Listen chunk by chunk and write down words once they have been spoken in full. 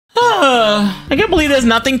believe there's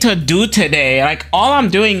nothing to do today. Like, all I'm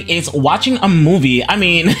doing is watching a movie. I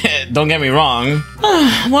mean, don't get me wrong.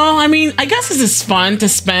 Well, I mean, I guess this is fun to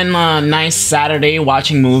spend a nice Saturday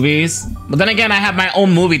watching movies. But then again, I have my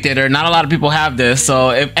own movie theater. Not a lot of people have this,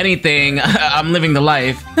 so if anything, I'm living the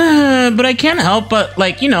life. But I can't help but,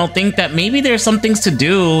 like, you know, think that maybe there's some things to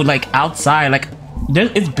do, like, outside. Like,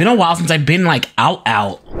 it's been a while since I've been, like, out.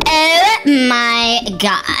 Oh my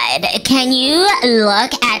god. Can you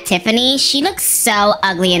look at Tiffany? She looks so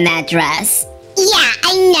ugly in that dress. Yeah,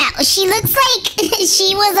 I know. She looks like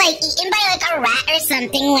she was, like, eaten by, like, a rat or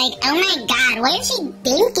something. Like, oh my god, what is she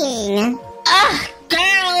thinking? Ugh,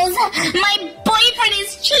 girls, my boyfriend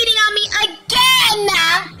is cheating on me again!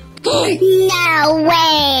 No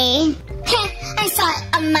way. I saw it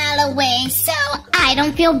a mile away, so I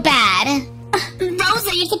don't feel bad.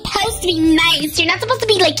 Rosa, you're supposed to be nice. You're not supposed to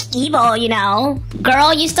be, like, evil, you know?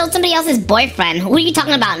 Girl, you stole somebody else's boyfriend. Who are you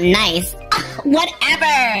talking about nice?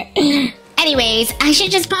 Whatever. Anyways, I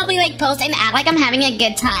should just probably, like, post and act like I'm having a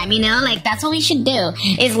good time, you know? Like, that's what we should do,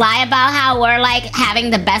 is lie about how we're, like, having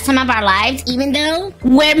the best time of our lives, even though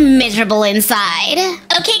we're miserable inside.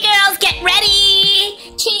 Okay, girls, get ready!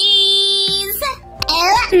 Cheese!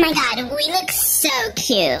 Oh my god, we look so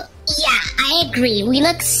cute. Yeah, I agree. We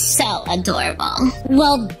look so adorable.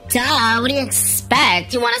 Well, duh. What do you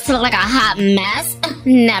expect? You want us to look like a hot mess?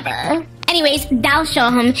 Never. Anyways, that'll show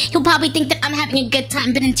him. He'll probably think that I'm having a good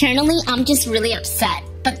time, but internally, I'm just really upset.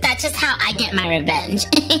 But that's just how I get my revenge.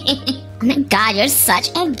 Oh my god, you're such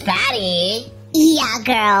a baddie. Yeah,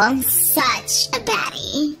 girl. Such a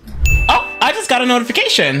baddie. Oh, I just got a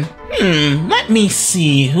notification. Let me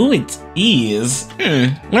see who it is.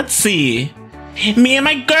 Let's see. Me and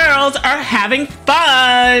my girls are having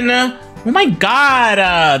fun. Oh my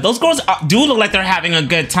god, those girls do look like they're having a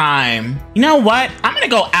good time. You know what? I'm gonna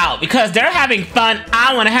go out because they're having fun.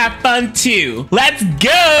 I wanna have fun too. Let's go!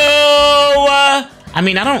 I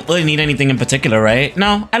mean, I don't really need anything in particular, right?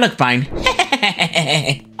 No, I look fine.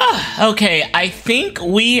 Okay, I think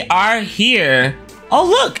we are here. Oh,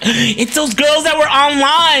 look, it's those girls that were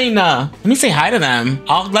online. Let me say hi to them.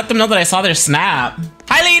 I'll let them know that I saw their snap.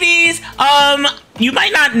 Hi, ladies. You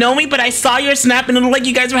might not know me, but I saw your snap and it looked like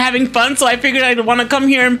you guys were having fun, so I figured I'd want to come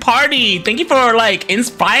here and party. Thank you for, like,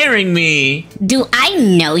 inspiring me. Do I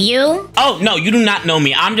know you? Oh, no, you do not know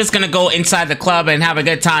me. I'm just gonna go inside the club and have a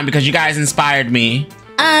good time because you guys inspired me.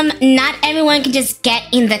 Not everyone can just get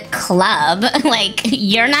in the club. Like,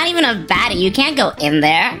 you're not even a baddie. You can't go in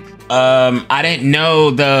there. I didn't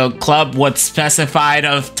know the club was specified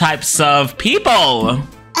of types of people.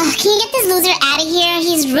 Can you get this loser out of here?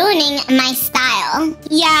 He's ruining my style.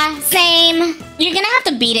 Yeah, same. You're gonna have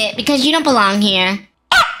to beat it because you don't belong here.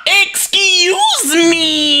 Excuse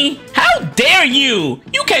me! How dare you!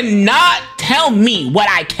 You cannot tell me what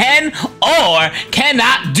I can or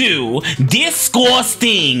cannot do.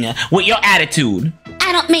 Disgusting with your attitude.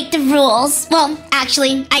 I don't make the rules. Well,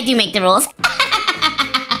 actually, I do make the rules.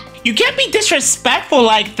 You can't be disrespectful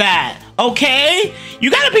like that, okay? You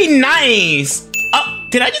gotta be nice. Oh,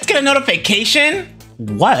 did I just get a notification?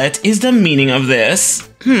 What is the meaning of this?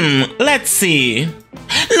 Let's see.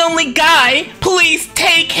 Lonely guy, please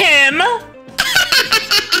take him. That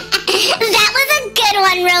was a good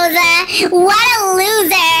one, Rosa. What a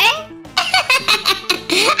loser.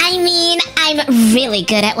 I mean, I'm really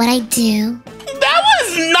good at what I do. That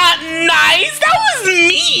was not nice. That was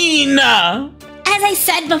mean. As I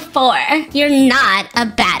said before, you're not a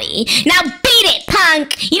baddie. Now beat it,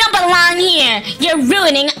 punk! You don't belong here. You're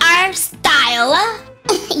ruining our style.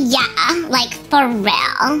 Yeah, like for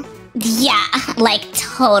real. Yeah, like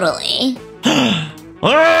totally.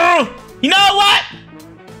 You know what?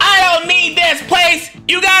 I don't need this place.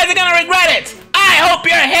 You guys are gonna regret it. I hope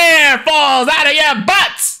your hair falls out of your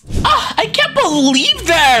butts. Oh, I can't believe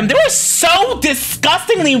them. They were so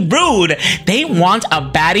disgustingly rude. They want a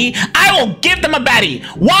baddie. I will give them a baddie.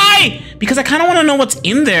 Why? Because I kind of want to know what's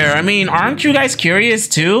in there. I mean, aren't you guys curious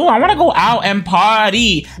too? I want to go out and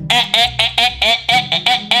party.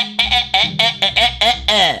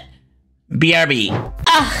 BRB.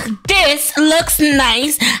 Ugh, this looks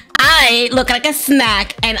nice. I look like a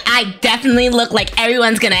snack, and I definitely look like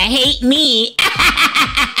everyone's gonna hate me.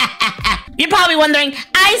 You're probably wondering,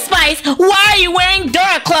 Ice Spice, why are you wearing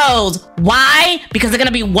Dora clothes? Why? Because they're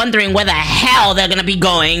gonna be wondering where the hell they're gonna be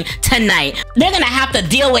going tonight. They're gonna have to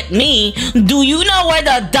deal with me. Do you know where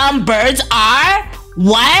the dumb birds are?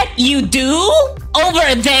 What? You do?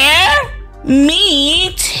 Over there?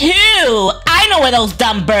 Me too. I know where those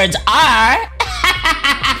dumb birds are.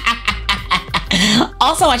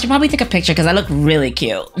 Also, I should probably take a picture because I look really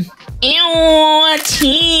cute. Ew,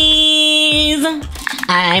 cheese.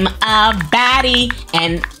 I'm a baddie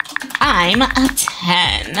and I'm a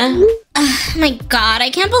 10. Oh my god, I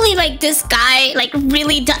can't believe like this guy like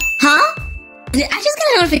really does. Huh? Did I just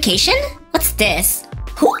get a notification? What's this?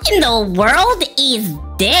 Who in the world is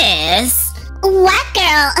this? What,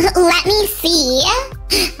 girl? Let me see.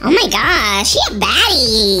 Oh my gosh, she a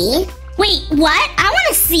baddie. Wait, what? I want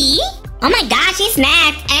to see. Oh my gosh, she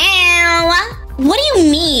snacked. Ow. What do you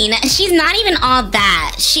mean? She's not even all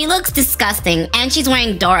that. She looks disgusting and she's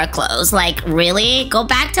wearing Dora clothes. Like, really? Go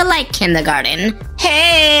back to like kindergarten.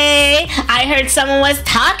 Hey, I heard someone was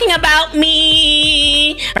talking about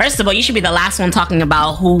me. First of all, you should be the last one talking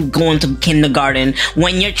about who going to kindergarten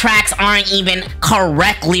when your tracks aren't even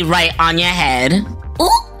correctly right on your head.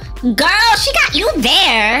 Ooh, girl, she got you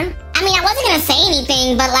there. I mean, I wasn't gonna say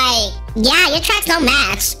anything, but like, yeah, your tracks don't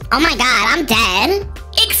match. Oh my god, I'm dead.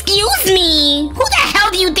 Excuse me, who the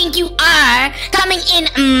hell do you think you are coming in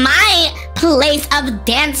my place of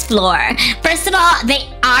dance floor? First of all,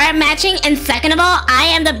 they are matching, and second of all, I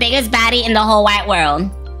am the biggest baddie in the whole wide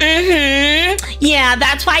world. Yeah,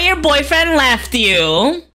 that's why your boyfriend left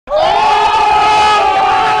you.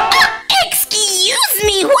 Excuse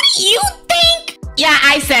me, who do you think? Yeah,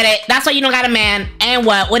 I said it. That's why you don't got a man. And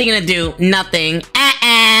what? What are you gonna do? Nothing.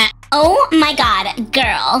 Oh my god,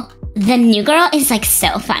 girl. The new girl is like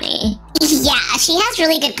so funny. Yeah, she has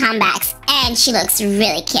really good comebacks, and she looks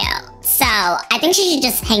really cute. So, I think she should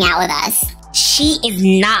just hang out with us. She is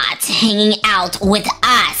not hanging out with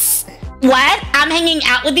us. What? I'm hanging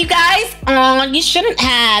out with you guys? Oh, you shouldn't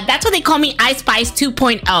have. That's what they call me, Ice Spice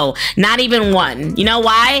 2.0. Not even 1. You know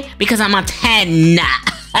why? Because I'm a 10.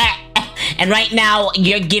 And right now,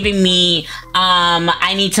 you're giving me,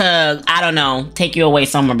 I need to, I don't know, take you away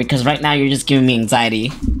somewhere because right now you're just giving me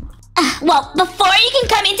anxiety. Well, before you can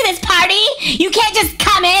come into this party, you can't just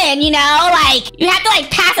come in, you know? Like, you have to, like,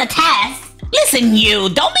 pass a test. Listen, you,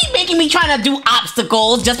 don't be making me trying to do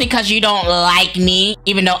obstacles just because you don't like me,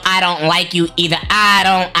 even though I don't like you either.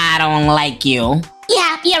 I don't like you.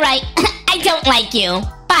 Yeah, you're right. I don't like you.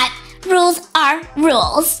 But rules are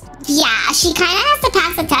rules. Yeah, she kind of has to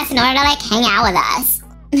pass the test in order to, like, hang out with us.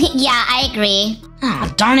 Yeah, I agree.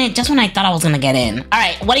 Oh, darn it, just when I thought I was gonna get in. All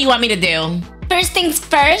right, what do you want me to do? First things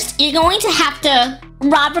first, you're going to have to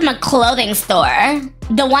rob from a clothing store.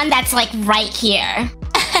 The one that's like right here.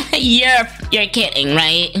 You're kidding,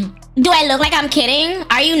 right? Do I look like I'm kidding?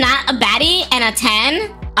 Are you not a baddie and a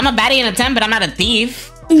 10? I'm a baddie and a 10, but I'm not a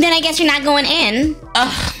thief. Then I guess you're not going in.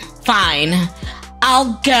 Ugh, fine.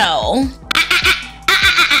 I'll go.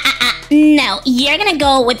 No, you're gonna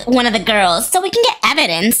go with one of the girls so we can get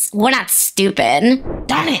evidence. We're not stupid.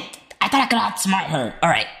 Darn it. I thought I could outsmart her. All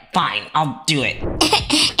right. Fine, I'll do it.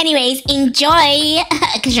 Anyways, enjoy,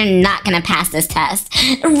 because you're not gonna pass this test.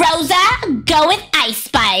 Rosa, go with Ice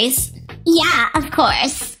Spice. Yeah, of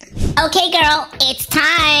course. Okay, girl, it's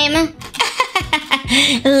time.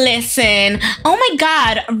 Listen, oh my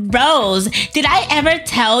god, Rose, did I ever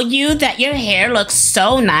tell you that your hair looks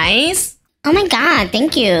so nice? Oh my god,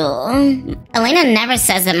 thank you. Elena never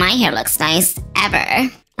says that my hair looks nice,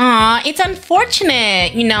 ever. Aw, it's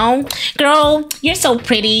unfortunate, you know? Girl, you're so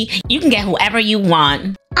pretty. You can get whoever you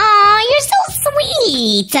want. Aw, you're so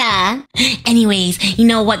sweet. Anyways, you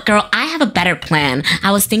know what, girl? I have a better plan.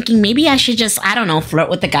 I was thinking maybe I should just, I don't know, flirt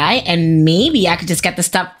with the guy and maybe I could just get the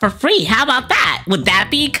stuff for free. How about that? Would that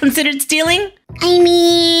be considered stealing? I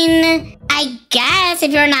mean, I guess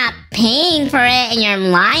if you're not paying for it and you're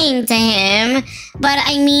lying to him. But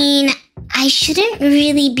I mean, I shouldn't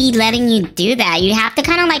really be letting you do that. You have to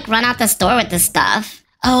kind of like run out the store with the stuff.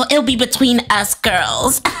 Oh, it'll be between us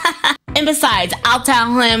girls. And besides, I'll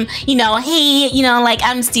tell him, you know, hey, you know, like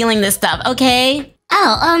I'm stealing this stuff, okay?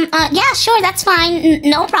 Oh, yeah, sure, that's fine.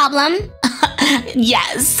 No problem.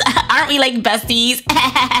 Yes, aren't we like besties?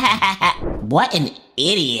 What an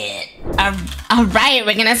idiot. All right,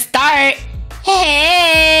 we're gonna start.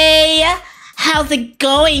 Hey, how's it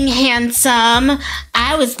going, handsome?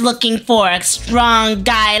 I was looking for a strong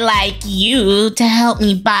guy like you to help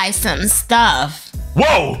me buy some stuff.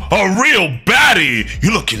 Whoa, a real baddie!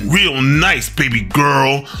 You looking real nice, baby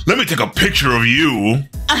girl. Let me take a picture of you.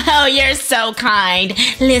 Oh, you're so kind.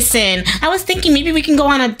 Listen, I was thinking maybe we can go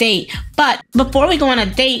on a date. But before we go on a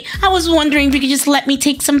date, I was wondering if you could just let me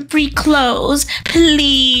take some free clothes.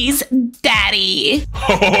 Please, Daddy.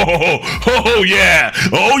 Oh, yeah.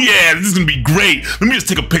 Oh, yeah. This is going to be great. Let me just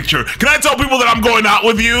take a picture. Can I tell people that I'm going out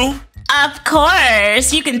with you? Of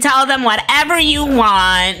course. You can tell them whatever you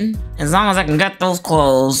want. As long as I can get those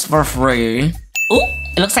clothes for free. Ooh,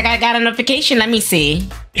 it looks like I got a notification. Let me see.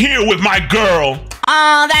 Here with my girl.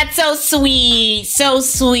 Oh, that's so sweet. So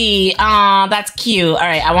sweet. Oh, that's cute. All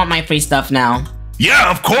right, I want my free stuff now. Yeah,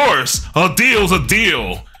 of course. A deal's a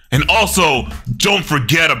deal. And also, don't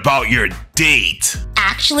forget about your date.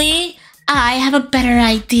 Actually, I have a better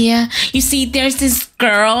idea. You see, there's this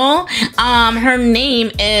girl. Her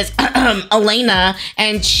name is Elena,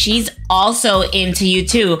 and she's also into you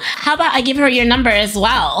too. How about I give her your number as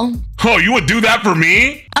well? Oh, you would do that for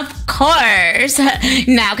me? Of course.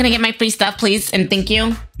 Now, can I get my free stuff, please? And thank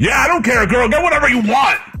you. Yeah, I don't care, girl. Get whatever you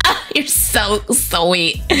want. Oh, you're so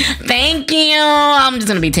sweet. Thank you. I'm just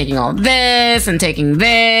gonna be taking all this and taking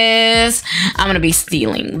this. I'm gonna be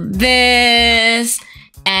stealing this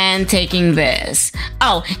and taking this.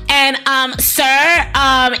 Oh, and sir,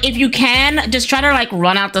 if you can, just try to like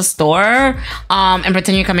run out the store and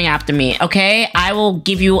pretend you're coming after me, okay? I will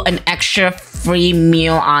give you an extra free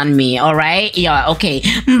meal on me, all right? Yeah, okay.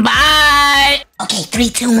 Bye. Okay, 3,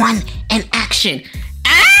 2, 1, and action.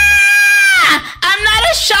 Ah! I'm not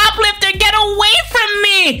a shoplifter. Get away from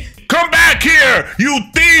me. Come back here, you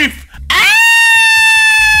thief.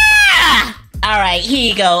 Ah! All right,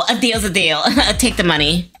 here you go. A deal's a deal. Take the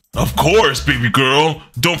money. Of course, baby girl.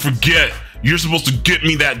 Don't forget, you're supposed to get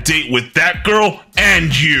me that date with that girl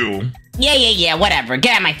and you. Yeah, whatever.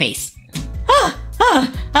 Get out of my face.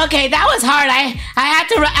 Okay, that was hard. I had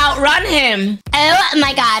to outrun him. Oh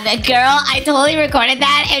my god, girl, I totally recorded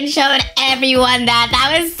that and showed everyone that.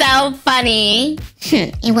 That was so funny.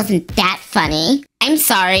 It wasn't that funny. I'm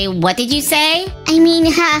sorry, what did you say? I mean,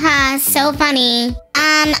 haha, so funny.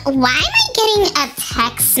 Why am I getting a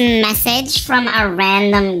text message from a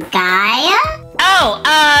random guy? Oh,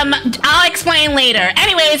 I'll explain later.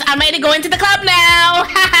 Anyways, I'm ready to go into the club now.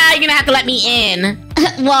 Haha, you're gonna have to let me in.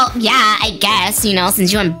 Well, yeah, I guess, you know,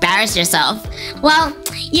 since you embarrassed yourself. Well,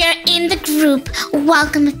 you're in the group.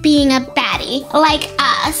 Welcome being a baddie, like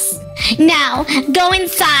us. Now, go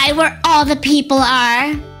inside where all the people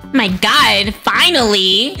are. My god,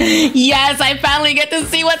 finally! Yes, I finally get to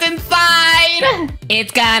see what's inside!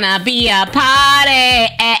 It's gonna be a party!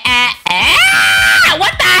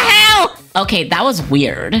 What the hell? Okay, that was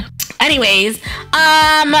weird. Anyways,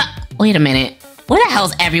 wait a minute. Where the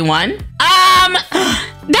hell's everyone?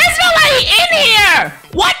 There's nobody in here!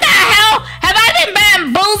 What the hell? Have I been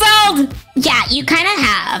bamboozled? Yeah, you kind of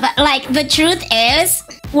have. Like, the truth is,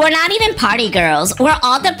 we're not even party girls. We're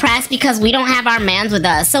all depressed because we don't have our mans with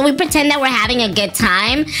us. So we pretend that we're having a good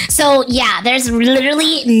time. So yeah, there's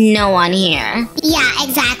literally no one here. Yeah,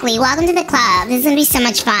 exactly. Welcome to the club. This is gonna be so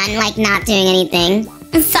much fun, like not doing anything.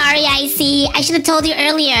 I'm sorry, Icy. I should have told you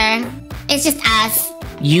earlier. It's just us.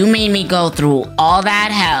 You made me go through all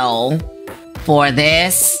that hell for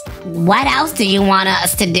this. What else do you want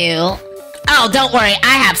us to do? Oh, don't worry.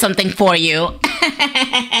 I have something for you.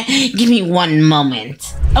 Give me one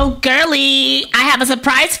moment. Oh, girly, I have a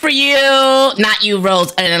surprise for you. Not you,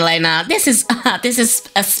 Rose and Elena. This is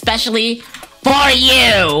especially for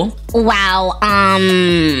you. Wow,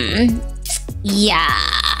 yeah,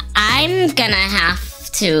 I'm gonna have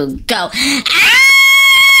to go.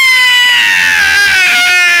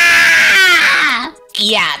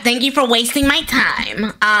 Yeah, thank you for wasting my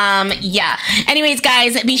time. Yeah. Anyways,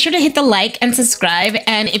 guys, be sure to hit the like and subscribe.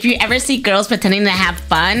 And if you ever see girls pretending to have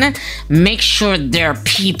fun, make sure there are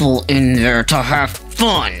people in there to have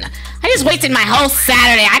fun. I just wasted my whole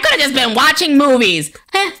Saturday. I could have just been watching movies.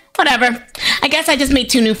 Whatever. I guess I just made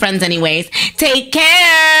 2 new friends anyways. Take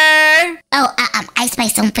care! Oh, Ice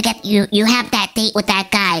Spice, don't forget you have that date with that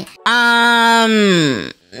guy.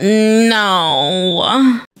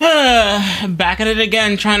 No. Back at it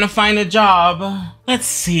again, trying to find a job. Let's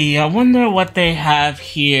see, I wonder what they have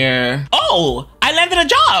here. Oh, I landed a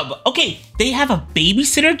job. Okay, they have a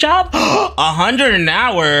babysitter job? 100 an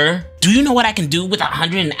hour. Do you know what I can do with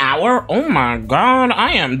 100 an hour? Oh my god,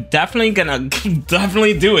 I am definitely gonna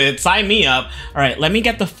do it. Sign me up. All right, let me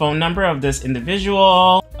get the phone number of this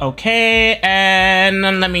individual. Okay, and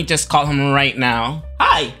let me just call him right now.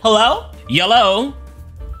 Hi, hello? Yellow?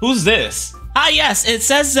 Who's this? Ah, yes, it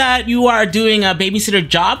says that you are doing a babysitter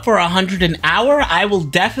job for 100 an hour. I will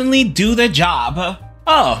definitely do the job.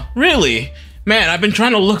 Oh, really? Man, I've been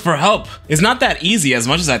trying to look for help. It's not that easy as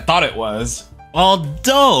much as I thought it was.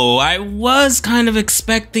 Although, I was kind of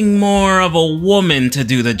expecting more of a woman to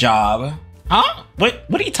do the job. Huh? What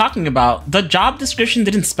are you talking about? The job description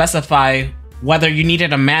didn't specify whether you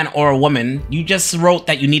needed a man or a woman. You just wrote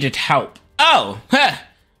that you needed help. Oh, huh.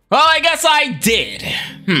 Well, I guess I did.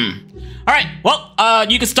 All right, well,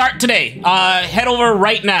 you can start today. Head over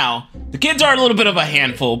right now. The kids are a little bit of a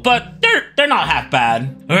handful, but they're not half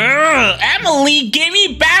bad. Emily, give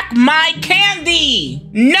me back my candy!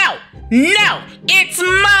 No, it's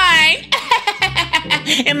mine!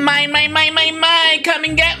 My, come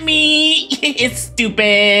and get me. It's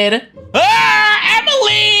stupid. Ah,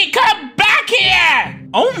 Emily, come back here.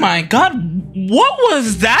 Oh my God, what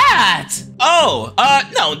was that? Oh,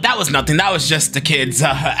 no, that was nothing. That was just the kids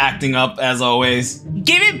acting up as always.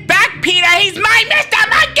 Give it back, Peter. He's my Mr.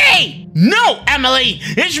 Monkey. No, Emily,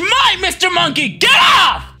 it's my Mr. Monkey. Get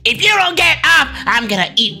off. If you don't get off, I'm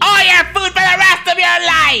gonna eat all your food for the rest of your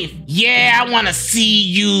life. Yeah, I wanna see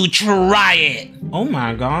you try it. Oh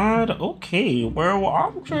my God, okay, well,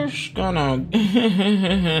 I'm just gonna...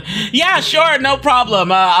 Yeah, sure, no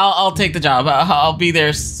problem. I'll take the job. I'll be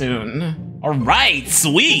there soon. All right,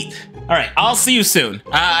 sweet. All right, I'll see you soon.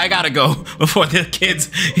 I gotta go before the kids,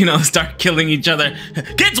 start killing each other.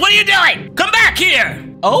 Kids, what are you doing? Come back here.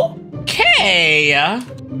 Okay.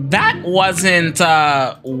 That wasn't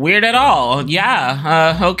weird at all.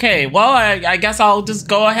 Yeah, okay. Well, I guess I'll just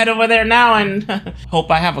go ahead over there now and hope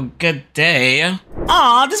I have a good day.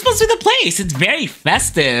 Aw, this must be the place. It's very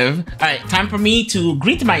festive. All right, time for me to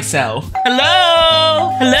greet myself. Hello?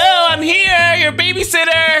 Hello, I'm here, your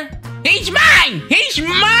babysitter. He's mine! He's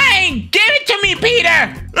mine! Give it to me, Peter!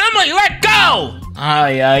 Emily, let go!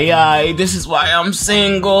 Ay, this is why I'm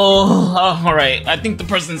single. Oh, all right, I think the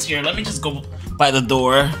person's here. Let me just go by the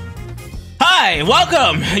door. Hi,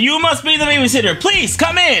 welcome. You must be the babysitter. Please,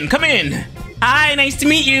 come in, come in. Hi, nice to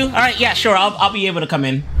meet you. All right, yeah, sure, I'll be able to come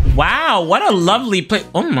in. Wow, what a lovely place.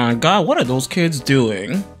 Oh my God, what are those kids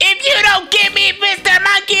doing? If you don't give me Mr.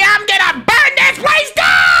 Monkey, I'm gonna burn this place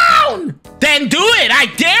down! Then do it, I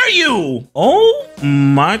dare you! Oh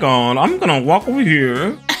my God, I'm gonna walk over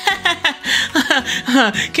here.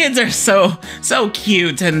 Kids are so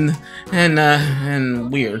cute and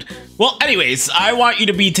weird. Well, anyways, I want you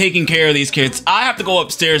to be taking care of these kids. I have to go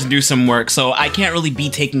upstairs and do some work, so I can't really be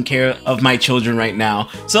taking care of my children right now.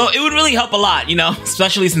 So it would really help a lot,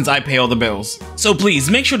 especially since I pay all the bills. So please,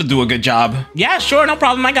 make sure to do a good job. Yeah, sure, no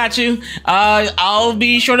problem, I got you. I'll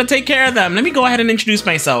be sure to take care of them. Let me go ahead and introduce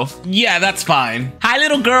myself. Yeah, that's fine. Hi,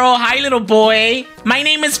 little girl. Hi, little boy. My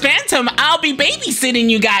name is Phantom. I'll be babysitting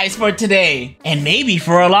you guys for today. And maybe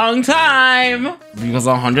for a long time. Because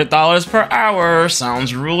 $100 per hour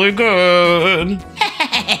sounds really good.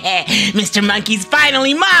 Mr. Monkey's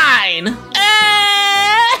finally mine!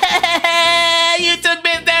 You took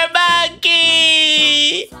Mr.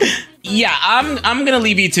 Monkey! Yeah, I'm gonna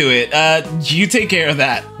leave you to it. You take care of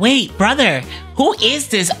that. Wait, brother, who is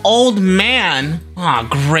this old man? Aw,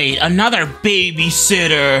 great, another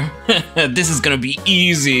babysitter. This is gonna be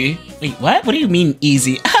easy. Wait, what? What do you mean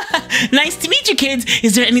easy? Nice to meet you, kids.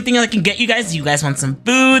 Is there anything I can get you guys? Do you guys want some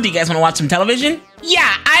food? Do you guys want to watch some television?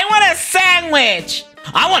 Yeah, I want a sandwich.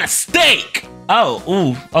 I want a steak. Oh,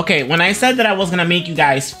 ooh, okay. When I said that I was gonna make you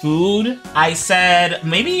guys food, I said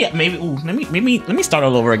let me start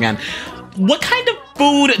all over again. What kind of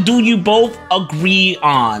food do you both agree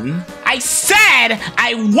on? I said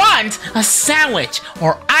I want a sandwich,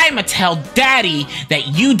 or I'ma tell Daddy that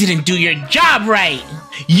you didn't do your job right.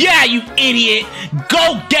 Yeah, you idiot!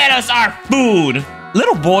 Go get us our food!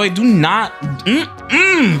 Little boy, do not...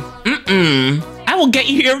 I will get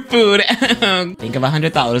you your food. Think of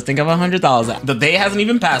 $100, think of $100. The day hasn't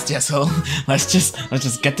even passed yet, so let's just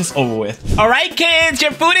get this over with. All right, kids,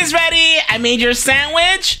 your food is ready. I made your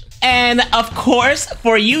sandwich. And of course,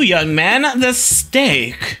 for you, young man, the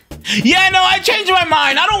steak. Yeah, no, I changed my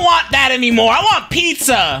mind. I don't want that anymore. I want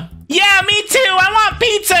pizza. Yeah, me too. I want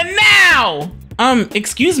pizza now.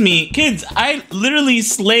 Excuse me, kids, I literally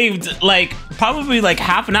slaved probably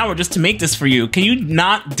half an hour just to make this for you. Can you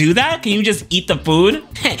not do that? Can you just eat the food?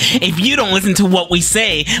 If you don't listen to what we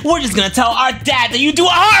say, we're just gonna tell our dad that you do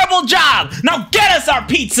a horrible job. Now get us our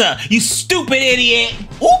pizza, you stupid idiot.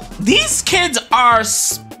 Ooh, these kids are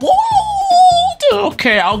spoiled.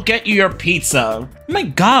 Okay, I'll get you your pizza. Oh my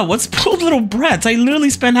God, what spoiled little brats? I literally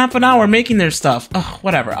spent half an hour making their stuff. Ugh,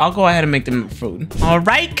 whatever, I'll go ahead and make them food. All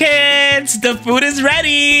right, kids, the food is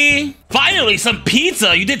ready. Finally, some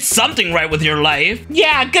pizza. You did something right with your life.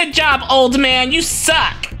 Yeah, good job, old man. You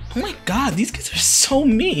suck. Oh my God, these kids are so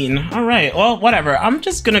mean. All right, well, whatever. I'm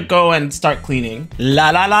just gonna go and start cleaning. La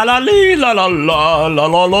la la la lee, la la la la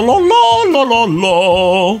la la la la la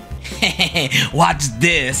la. Watch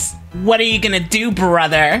this. What are you gonna do,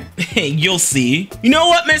 brother? You'll see. You know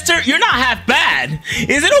what, mister? You're not half bad.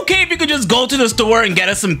 Is it okay if you could just go to the store and get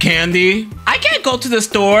us some candy? I can't go to the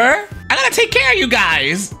store. I gotta take care of you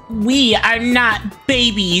guys. We are not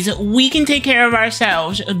babies. We can take care of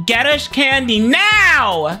ourselves. Get us candy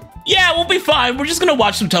now. Yeah, we'll be fine. We're just gonna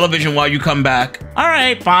watch some television while you come back. All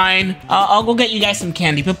right, fine. I'll go get you guys some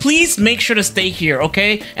candy, but please make sure to stay here,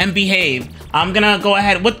 okay? And behave. I'm gonna go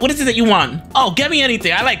ahead. What is it that you want? Oh, get me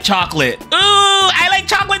anything. I like chocolate. Ooh, like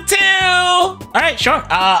chocolate too. All right, sure.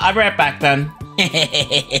 I'll be right back then.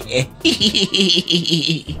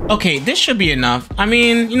 Okay, this should be enough. I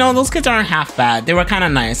mean, you know, those kids aren't half bad. They were kind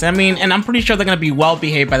of nice. I mean, and I'm pretty sure they're gonna be well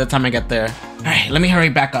behaved by the time I get there. All right, let me hurry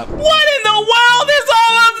back up. What in the world is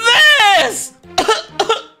all of this?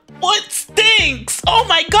 What stinks? Oh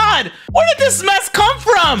my god! Where did this mess come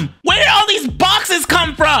from? Where did all these boxes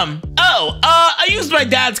come from? Oh, I used my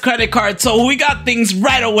dad's credit card, so we got things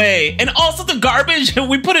right away. And also the garbage,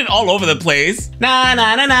 we put it all over the place. Nah,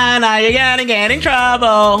 you're gonna get in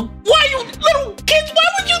trouble. Why, you little kids, why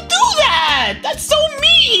would you do that? That's so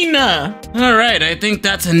mean. All right, I think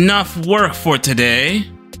that's enough work for today.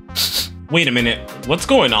 Wait a minute, what's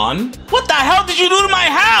going on? What the hell did you do to my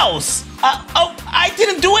house? Oh, I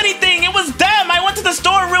didn't do anything. It was them. I went to the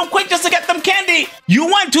store real quick just to get them candy. You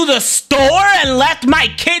went to the store and left my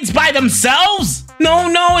kids by themselves?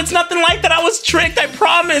 No, it's nothing like that. I was tricked. I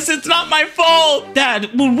promise. It's not my fault.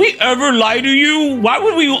 Dad, would we ever lie to you? Why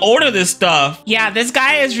would we order this stuff? Yeah, this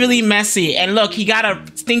guy is really messy. And look, he got a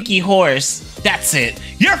stinky horse. That's it.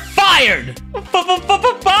 You're fired.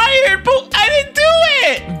 Fired? But I didn't do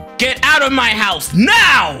it. Get out of my house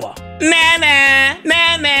now. Nah.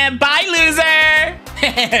 Bye,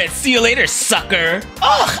 loser. See you later, sucker.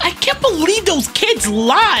 Ugh, I can't believe those kids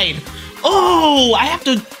lied. Oh, I have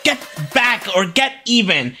to get back or get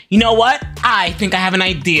even. You know what? I think I have an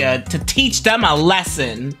idea to teach them a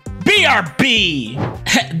lesson. BRB.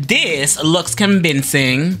 This looks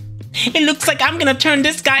convincing. It looks like I'm gonna turn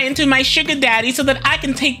this guy into my sugar daddy so that I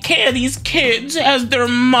can take care of these kids as their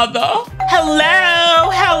mother. Hello.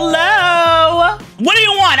 What do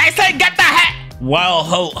you want? I said get the heck. Well,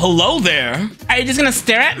 hello there. Are you just gonna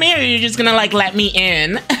stare at me or are you just gonna like let me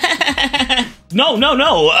in? No.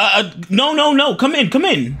 No. Come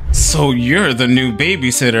in. So you're the new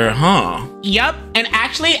babysitter, huh? Yup. And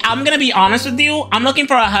actually, I'm gonna be honest with you. I'm looking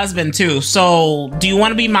for a husband too. So do you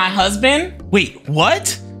want to be my husband? Wait,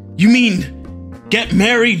 what? You mean get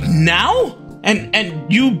married now?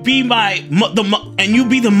 And you be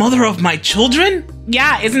the mother of my children?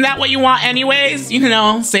 Yeah, isn't that what you want anyways? You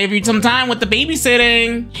know, save you some time with the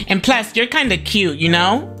babysitting. And plus, you're kind of cute, you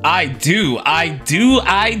know? I do.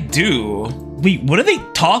 Wait, what are they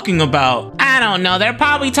talking about? I don't know. They're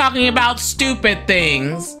probably talking about stupid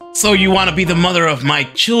things. So you want to be the mother of my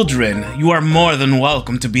children? You are more than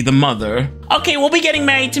welcome to be the mother. Okay, we'll be getting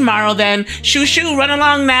married tomorrow then. Shoo, run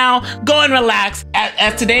along now. Go and relax.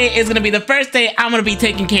 As today is going to be the first day I'm going to be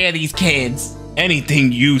taking care of these kids.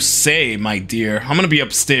 Anything you say, my dear. I'm going to be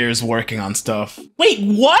upstairs working on stuff. Wait,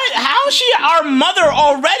 what? How is she our mother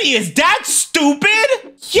already? Is that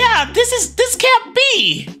stupid? Yeah, this can't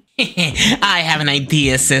be. I have an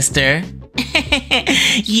idea, sister.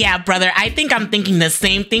 Yeah, brother, I think I'm thinking the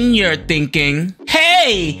same thing you're thinking.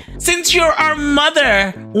 Hey, since you're our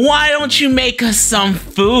mother, why don't you make us some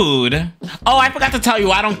food? Oh, I forgot to tell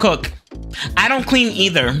you, I don't cook. I don't clean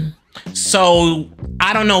either. So,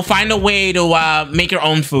 I don't know, find a way to make your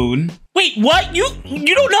own food. Wait, what? You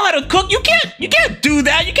don't know how to cook? You can't do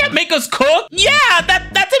that. You can't make us cook. Yeah,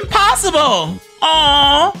 that's impossible.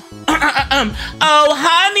 Aww. Oh,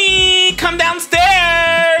 honey, come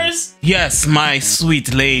downstairs. Yes, my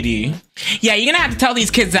sweet lady. Yeah, you're gonna have to tell these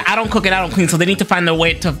kids that I don't cook and I don't clean, so they need to find a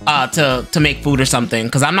way to make food or something,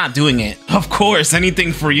 because I'm not doing it. Of course,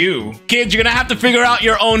 anything for you. Kids, you're gonna have to figure out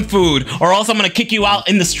your own food, or else I'm gonna kick you out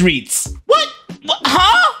in the streets. What?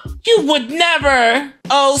 Huh? You would never.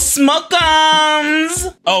 Oh,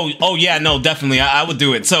 Smuckums. Oh yeah, no, definitely, I would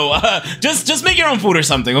do it. So just make your own food or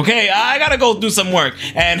something, okay? I gotta go do some work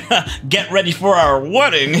and get ready for our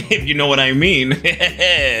wedding, if you know what I mean.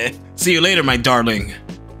 See you later, my darling.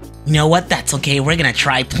 You know what? That's okay. We're gonna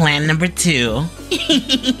try plan number 2.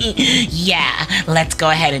 Yeah, let's go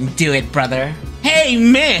ahead and do it, brother. Hey,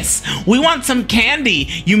 miss, we want some candy.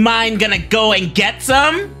 You mind gonna go and get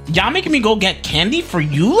some? Y'all making me go get candy for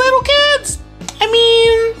you little kids? I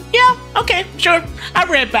mean, yeah, okay, sure. I'll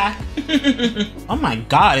be right back. Oh my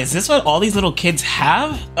god, is this what all these little kids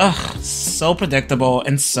have? Ugh, so predictable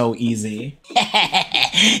and so easy.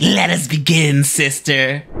 Let us begin,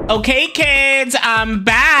 sister. Okay, kids, I'm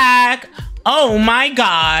back. Oh my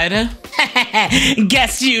god.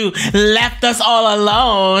 Guess you left us all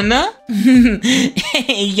alone.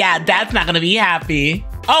 Yeah, Dad's not gonna be happy.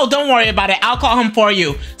 Oh, don't worry about it. I'll call him for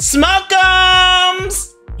you. Smuckums!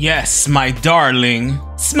 Yes, my darling.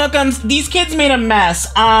 Smuckums, these kids made a mess.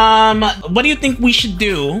 What do you think we should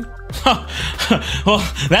do? Well,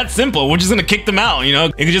 that's simple. We're just gonna kick them out, you know?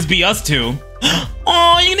 It could just be us two.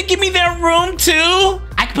 Oh, you're gonna give me their room too?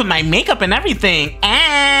 I could put my makeup and everything.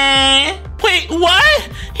 Wait, what?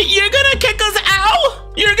 You're gonna kick us out?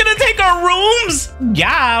 You're gonna take our rooms?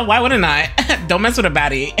 Yeah, why wouldn't I? Don't mess with a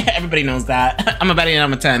baddie. Everybody knows that. I'm a baddie and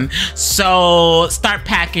I'm a 10. So start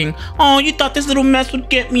packing. Oh, you thought this little mess would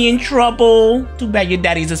get me in trouble? Too bad your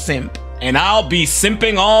daddy's a simp. And I'll be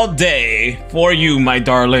simping all day for you, my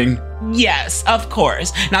darling. Yes, of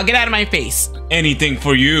course. Now get out of my face. Anything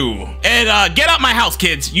for you. And get out my house,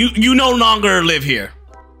 kids. You no longer live here.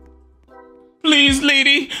 Please,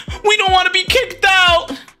 lady, we don't want to be kicked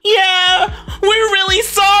out. Yeah, we're really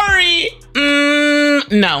sorry.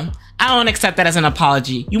 No, I don't accept that as an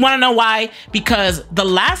apology. You want to know why? Because the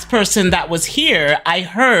last person that was here, I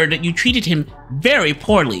heard you treated him very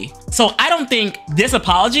poorly. So I don't think this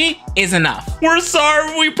apology is enough. We're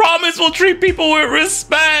sorry. We promise we'll treat people with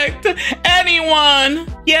respect.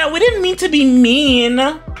 Anyone. Yeah, we didn't mean to be mean.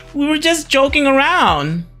 We were just joking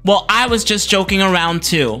around. Well, I was just joking around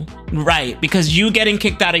too. Right, because you getting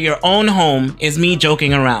kicked out of your own home is me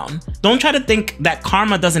joking around. Don't try to think that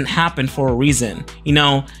karma doesn't happen for a reason. You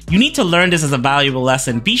know, you need to learn this as a valuable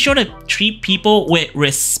lesson. Be sure to treat people with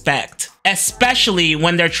respect, especially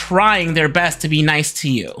when they're trying their best to be nice to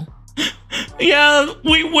you. Yeah,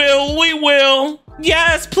 we will.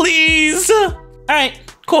 Yes, please. All right,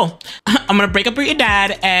 cool. I'm gonna break up with your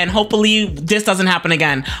dad and hopefully this doesn't happen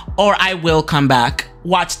again, or I will come back.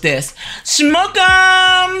 Watch this.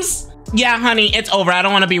 Schmookums! Yeah, honey, it's over. I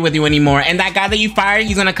don't want to be with you anymore. And that guy that you fired,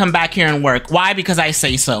 he's gonna come back here and work. Why? Because I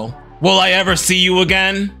say so. Will I ever see you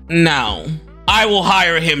again? No. I will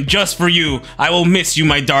hire him just for you. I will miss you,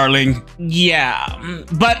 my darling. Yeah,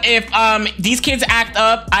 but if these kids act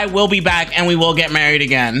up, I will be back and we will get married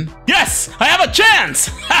again. Yes, I have a chance.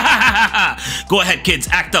 Go ahead, kids,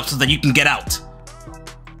 act up so that you can get out.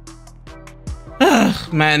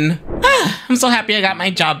 Ugh, man. I'm so happy I got my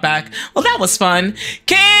job back. Well, that was fun.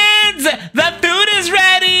 Kids, the food is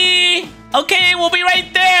ready. Okay, we'll be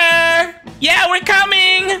right there. Yeah, we're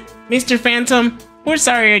coming. Mr. Phantom, we're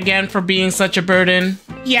sorry again for being such a burden.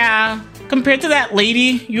 Yeah, compared to that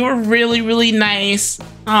lady, you're really, really nice.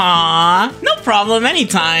 Aw, no problem,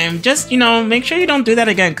 anytime. Just, you know, make sure you don't do that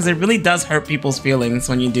again because it really does hurt people's feelings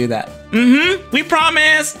when you do that. We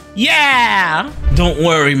promise. Yeah. Don't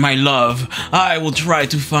worry, my love. I will try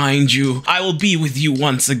to find you. I will be with you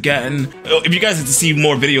once again. If you guys want to see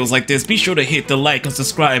more videos like this, be sure to hit the like and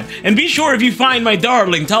subscribe. And be sure if you find my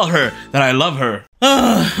darling, tell her that I love her.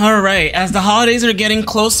 All right, as the holidays are getting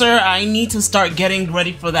closer, I need to start getting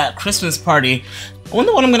ready for that Christmas party. I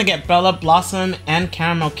wonder what I'm gonna get Bella, Blossom, and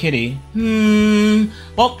Caramel Kitty.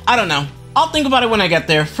 Well, I don't know. I'll think about it when I get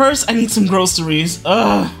there. First, I need some groceries.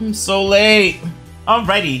 Ugh, I'm so late.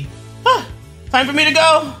 Alrighty. Time for me to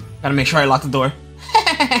go. Gotta make sure I lock the door.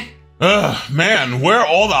 Ugh, man, where are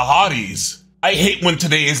all the hotties? I hate when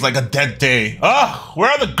today is like a dead day. Ugh, where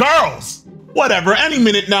are the girls? Whatever, any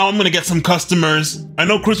minute now I'm gonna get some customers. I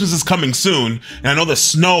know Christmas is coming soon, and I know the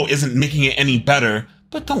snow isn't making it any better.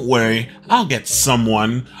 But don't worry, I'll get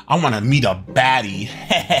someone. I wanna meet a baddie.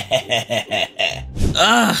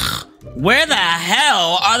 Ugh, where the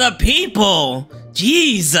hell are the people?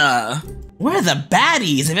 Jeez, where are the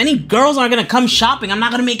baddies? If any girls aren't gonna come shopping, I'm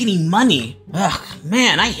not gonna make any money. Ugh,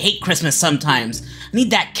 man, I hate Christmas sometimes. I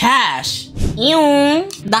need that cash. Ew,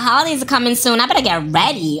 the holidays are coming soon. I better get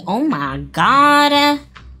ready. Oh my god.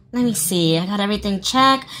 Let me see, I got everything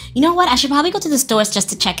checked. You know what, I should probably go to the stores just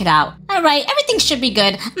to check it out. Alright, everything should be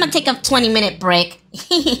good. I'm gonna take a 20-minute break.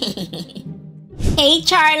 Hey,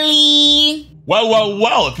 Charlie.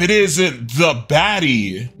 Well, if it isn't the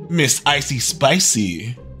baddie, Miss Icy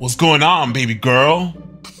Spicy. What's going on, baby girl?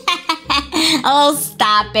 Oh,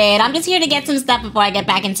 stop it. I'm just here to get some stuff before I get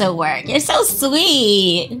back into work. You're so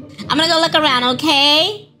sweet. I'm gonna go look around,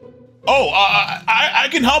 okay? Oh, I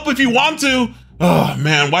can help if you want to. Oh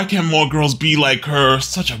man, why can't more girls be like her?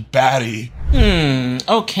 Such a baddie.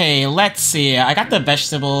 Okay, let's see. I got the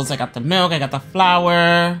vegetables, I got the milk, I got the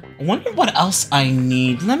flour. I wonder what else I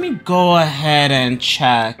need. Let me go ahead and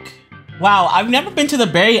check. Wow, I've never been to the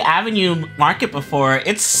Berry Avenue market before.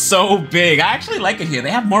 It's so big. I actually like it here.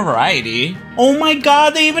 They have more variety. Oh my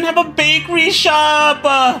god, they even have a bakery shop!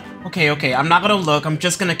 Okay, I'm not gonna look. I'm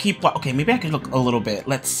just gonna keep... Okay, maybe I can look a little bit.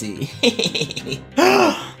 Let's see.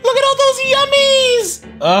 Look at all those yummies!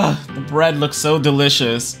 Ugh, the bread looks so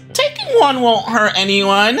delicious. Taking one won't hurt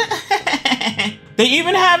anyone. They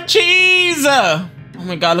even have cheese! Oh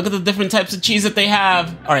my god, look at the different types of cheese that they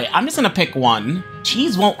have. Alright, I'm just gonna pick one.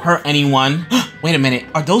 Cheese won't hurt anyone. Wait a minute,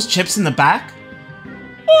 are those chips in the back?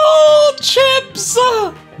 Oh, chips!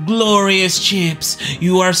 Glorious chips,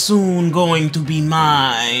 you are soon going to be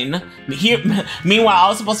mine. Meanwhile, I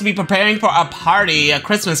was supposed to be preparing for a party, a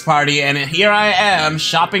Christmas party, and here I am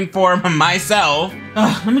shopping for myself.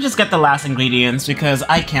 Let me just get the last ingredients because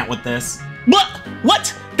I can't with this. What?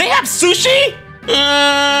 What? They have sushi?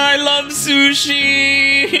 I love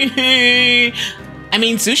sushi. I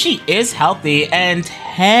mean, sushi is healthy, and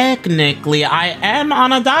technically I am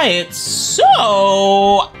on a diet,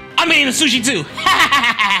 so I'm eating sushi too.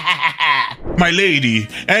 My lady,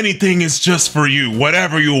 anything is just for you,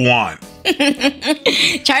 whatever you want.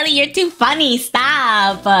 Charlie, you're too funny.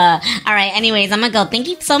 Stop. All right, anyways, I'm gonna go. Thank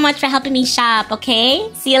you so much for helping me shop, okay?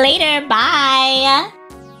 See you later. Bye.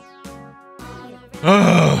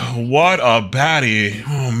 What a baddie.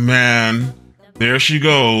 Oh, man. There she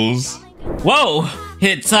goes. Whoa,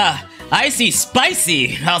 it's icy spicy.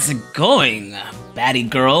 How's it going, baddie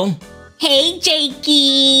girl? Hey,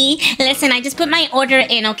 Jakey. Listen, I just put my order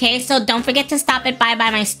in, okay? So don't forget to stop it by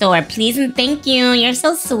my store. Please and thank you. You're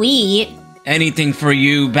so sweet. Anything for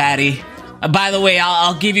you, baddie. By the way,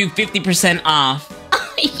 I'll give you 50% off.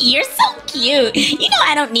 You're so cute. You know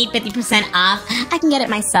I don't need 50% off. I can get it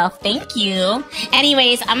myself. Thank you.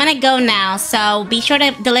 Anyways, I'm gonna go now. So be sure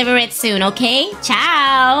to deliver it soon, okay?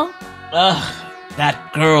 Ciao. Ugh,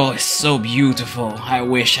 that girl is so beautiful. I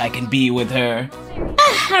wish I can be with her.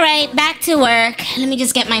 Alright, back to work. Let me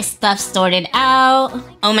just get my stuff sorted out.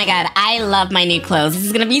 Oh my god, I love my new clothes. This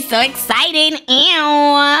is gonna be so exciting.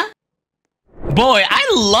 Ew. Boy,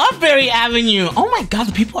 I love Berry Avenue. Oh my god,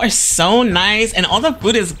 the people are so nice and all the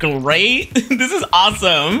food is great. This is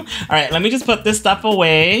awesome. Alright, let me just put this stuff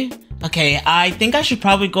away. Okay, I think I should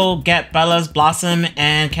probably go get Bella's Blossom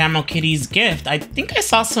and Caramel Kitty's gift. I think I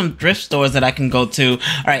saw some thrift stores that I can go to.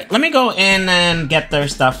 Alright, let me go in and get their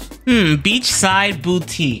stuff. Beachside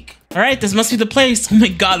Boutique. Alright, this must be the place. Oh my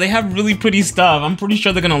god, they have really pretty stuff. I'm pretty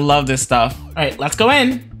sure they're gonna love this stuff. Alright, let's go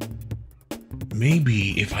in.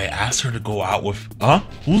 Maybe if I ask her to go out with...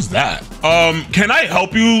 Who's that? Can I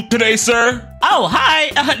help you today, sir? Oh, hi.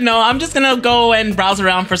 No, I'm just gonna go and browse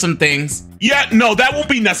around for some things. Yeah, no, that won't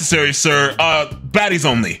be necessary, sir. Baddies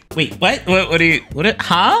only. Wait, what? What are you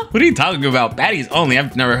talking about? Baddies only?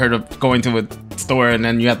 I've never heard of going to a store and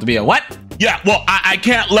then you have to be a what? Yeah, well, I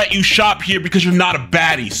can't let you shop here because you're not a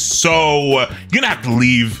baddie, so you're gonna have to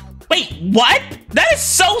leave. Wait, what? That is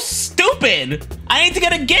so stupid. I need to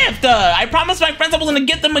get a gift. I promised my friends I was gonna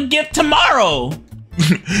get them a gift tomorrow.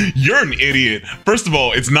 You're an idiot. First of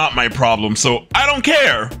all, it's not my problem, so I don't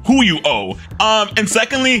care who you owe. And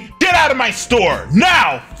secondly, get out of my store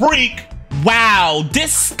now, freak. Wow,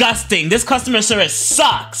 disgusting. This customer service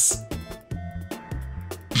sucks.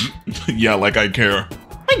 Yeah, like I care.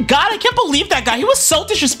 My god, I can't believe that guy. He was so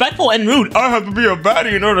disrespectful and rude. I have to be a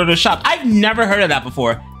baddie in order to shop. I've never heard of that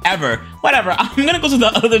before. Ever. Whatever. I'm gonna go to the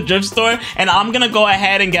other thrift store and I'm gonna go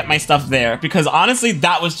ahead and get my stuff there because honestly,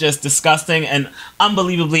 that was just disgusting and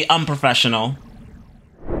unbelievably unprofessional.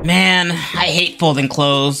 Man, I hate folding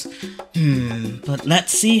clothes. But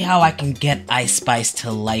let's see how I can get Ice Spice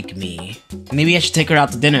to like me. Maybe I should take her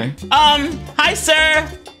out to dinner. Hi sir.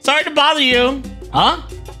 Sorry to bother you. Huh?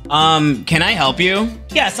 Can I help you?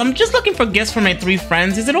 Yes, I'm just looking for gifts for my 3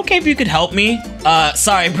 friends. Is it okay if you could help me?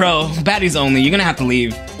 Sorry, bro. Baddies only. You're gonna have to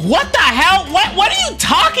leave. What the hell? What are you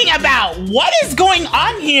talking about? What is going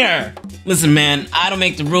on here? Listen, man, I don't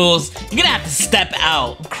make the rules. You're gonna have to step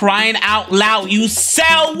out. Crying out loud, you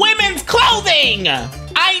sell women's clothing!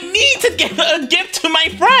 I need to give a gift to my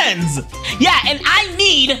friends! Yeah, and I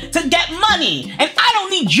need to get money! And I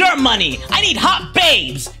don't need your money! I need hot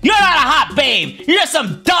babes! You're not a hot babe! You're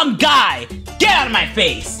some dumb guy! Get out of my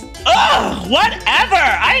face! Ugh, whatever!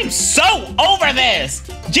 I am so over this!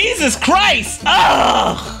 Jesus Christ!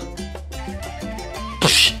 Ugh!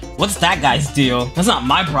 What's that guy's deal? That's not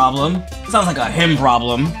my problem. Sounds like a him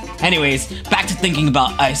problem. Anyways, back to thinking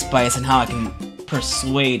about Ice Spice and how I can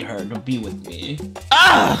persuade her to be with me.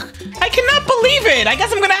 Ugh! I cannot believe it! I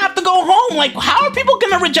guess I'm gonna have to go home. Like, how are people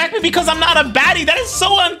gonna reject me because I'm not a baddie? That is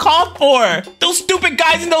so uncalled for. Those stupid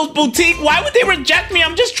guys in those boutiques, why would they reject me?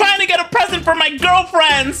 I'm just trying to get a present for my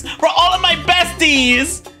girlfriends, for all of my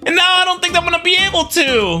besties. And now I don't think I'm gonna be able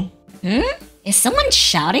to. Is someone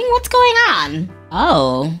shouting? What's going on?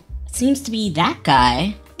 Oh, seems to be that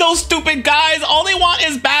guy. Those stupid guys, all they want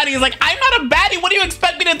is baddies. Like, I'm not a baddie. What do you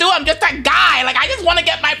expect me to do? I'm just a guy. Like, I just want to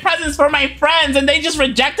get my presents for my friends, and they just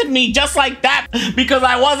rejected me just like that because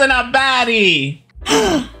I wasn't a baddie.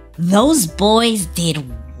 Those boys did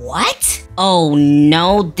what? Oh,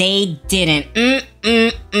 no, they didn't.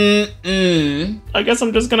 I guess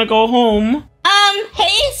I'm just gonna go home.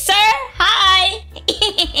 Hey, sir. Hi.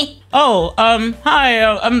 Oh, hi.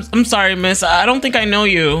 I'm sorry, miss. I don't think I know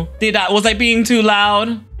you. Was I being too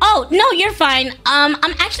loud? Oh, no, you're fine. I'm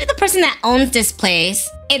actually the person that owns this place.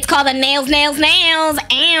 It's called the Nails.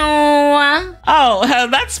 Ow. Oh,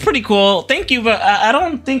 that's pretty cool. Thank you, but I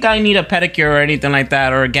don't think I need a pedicure or anything like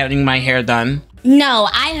that or getting my hair done. No,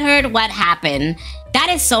 I heard what happened. That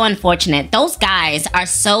is so unfortunate. Those guys are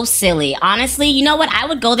so silly. Honestly, you know what? I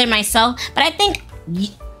would go there myself, but I think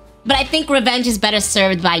revenge is better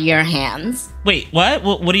served by your hands. Wait, what?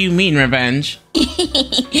 What do you mean, revenge?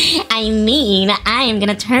 I mean, I am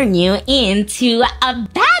gonna turn you into a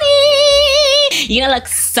baddie! You're gonna look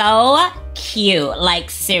so cute. Like,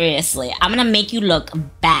 seriously. I'm gonna make you look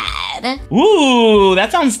bad. Ooh,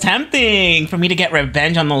 that sounds tempting. For me to get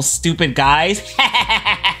revenge on those stupid guys.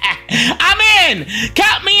 I'm in!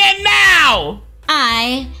 Count me in now!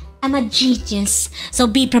 I'm a genius, so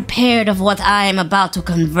be prepared of what I am about to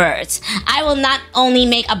convert. I will not only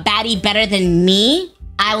make a baddie better than me,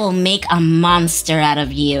 I will make a monster out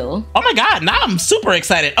of you. Oh my god, now I'm super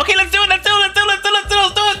excited. Okay, let's do it.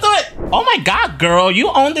 Oh my god, girl, you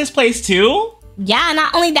own this place too? Yeah,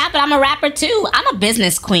 not only that, but I'm a rapper too. I'm a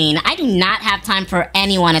business queen. I do not have time for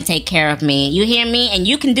anyone to take care of me. You hear me? And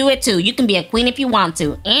you can do it too. You can be a queen if you want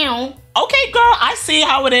to. Ew. Okay, girl, I see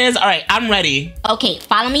how it is. All right, I'm ready. Okay,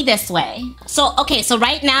 follow me this way. So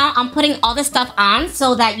right now, I'm putting all this stuff on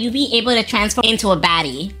so that you be able to transform into a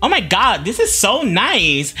baddie. Oh my god, this is so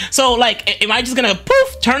nice. So, like, am I just gonna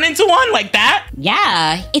poof, turn into one like that?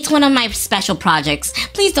 Yeah, it's one of my special projects.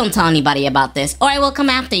 Please don't tell anybody about this, or I will come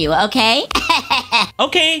after you, okay?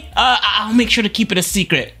 Okay, I'll make sure to keep it a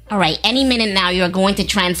secret. All right, any minute now, you're going to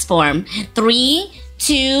transform. 3,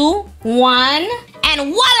 2, 1,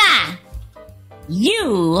 and voila!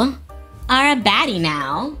 You are a baddie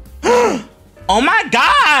now. Oh my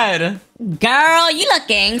god! Girl, you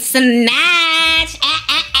looking snatched.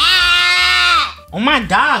 Oh my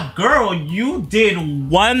god, girl, you did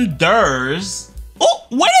wonders. Oh,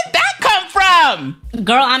 where did that come from?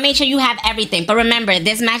 Girl, I made sure you have everything. But remember,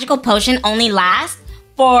 this magical potion only lasts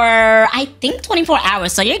for, I think, 24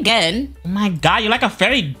 hours, so you're good. Oh my god, you're like a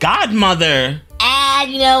fairy godmother.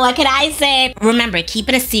 And you know, what can I say? Remember, keep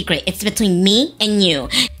it a secret. It's between me and you.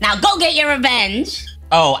 Now go get your revenge.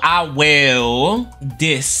 Oh, I will.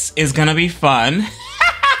 This is gonna be fun.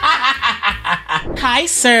 Hi,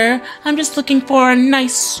 sir. I'm just looking for a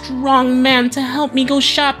nice, strong man to help me go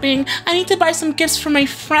shopping. I need to buy some gifts for my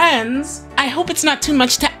friends. I hope it's not too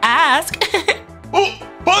much to ask. Oh,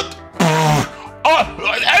 but...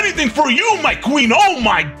 anything for you, my queen. Oh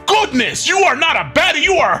my goodness, you are not a baddie.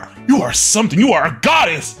 You are something. You are a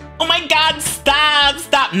goddess. Oh my god,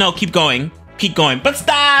 stop. No, keep going, but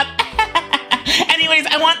stop. Anyways,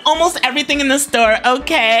 I want almost everything in the store,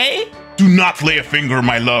 okay? Do not lay a finger,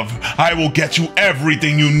 my love. I will get you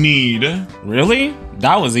everything you need. Really?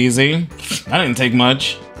 That was easy. That didn't take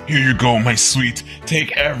much. Here you go, my sweet.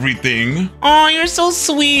 Take everything. Oh, you're so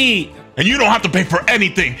sweet. And you don't have to pay for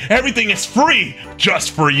anything. Everything is free,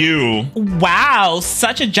 just for you. Wow,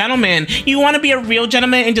 such a gentleman. You want to be a real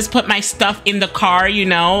gentleman and just put my stuff in the car, you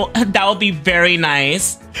know? That would be very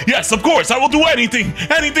nice. Yes, of course. I will do anything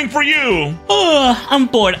for you. I'm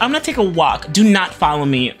bored. I'm gonna take a walk. Do not follow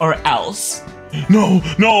me or else. No,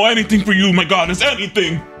 anything for you, my goddess,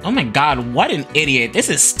 anything. Oh my god, what an idiot. This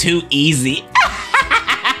is too easy.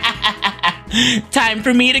 Time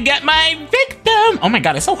for me to get my victim. Oh my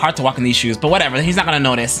god, it's so hard to walk in these shoes, but whatever, he's not gonna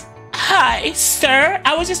notice. Hi, sir.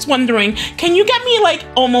 I was just wondering, can you get me like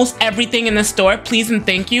almost everything in the store, please and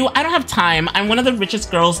thank you? I don't have time. I'm one of the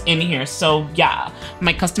richest girls in here, so yeah.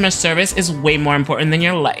 My customer service is way more important than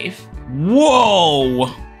your life.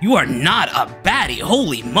 Whoa! You are not a baddie.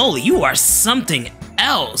 Holy moly, you are something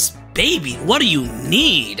else. Baby, what do you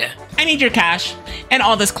need? I need your cash and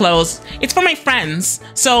all this clothes. It's for my friends,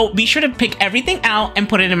 so be sure to pick everything out and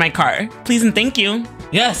put it in my car. Please and thank you.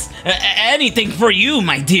 Yes, anything for you,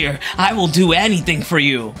 my dear. I will do anything for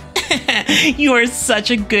you. You are such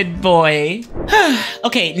a good boy.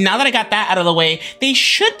 Okay, now that I got that out of the way, they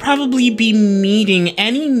should probably be meeting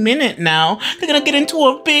any minute now. They're gonna get into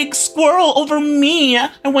a big squirrel over me. I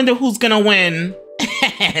wonder who's gonna win.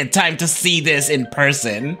 Time to see this in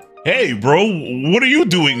person. Hey, bro, what are you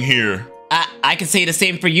doing here? I can say the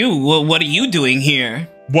same for you. What are you doing here?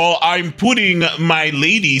 Well, I'm putting my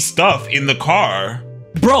lady stuff in the car.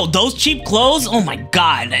 Bro, those cheap clothes? Oh my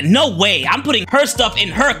god, no way. I'm putting her stuff in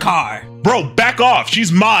her car. Bro, back off.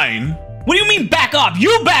 She's mine. What do you mean back off?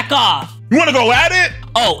 You back off. You want to go at it?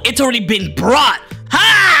 Oh, it's already been brought.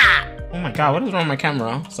 Ha! Oh my god, what is wrong with my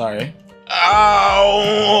camera? Sorry. Ow.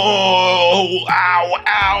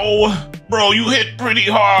 Ow. Bro, you hit pretty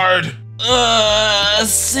hard.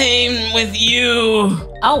 Same with you.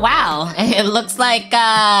 Oh, wow. It looks like,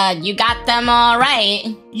 you got them all right.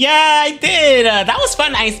 Yeah, I did. That was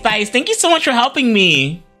fun, Ice Spice. Thank you so much for helping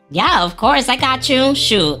me. Yeah, of course, I got you.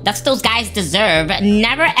 Shoot, that's what those guys deserve.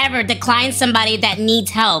 Never ever decline somebody that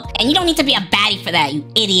needs help. And you don't need to be a baddie for that, you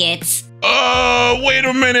idiots. Wait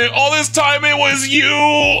a minute. All this time it was you.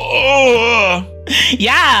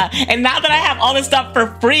 Yeah, and now that I have all this stuff for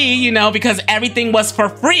free, you know, because everything was for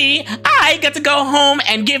free, I get to go home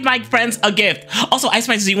and give my friends a gift. Also, Ice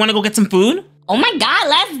Spice, do you want to go get some food? Oh my god,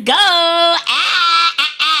 let's go!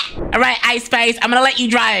 All right, Ice Spice, I'm gonna let you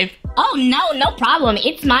drive. Oh, no problem.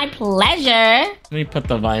 It's my pleasure. Let me put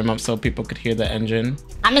the volume up so people could hear the engine.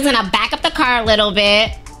 I'm just gonna back up the car a little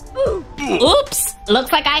bit. Oops,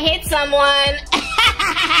 looks like I hit someone.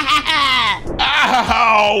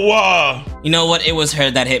 Ow! You know what? It was her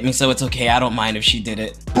that hit me, so it's okay. I don't mind if she did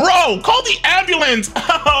it. Bro, call the ambulance!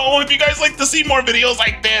 Oh, if you guys like to see more videos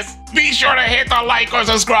like this, be sure to hit the like or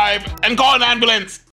subscribe and call an ambulance.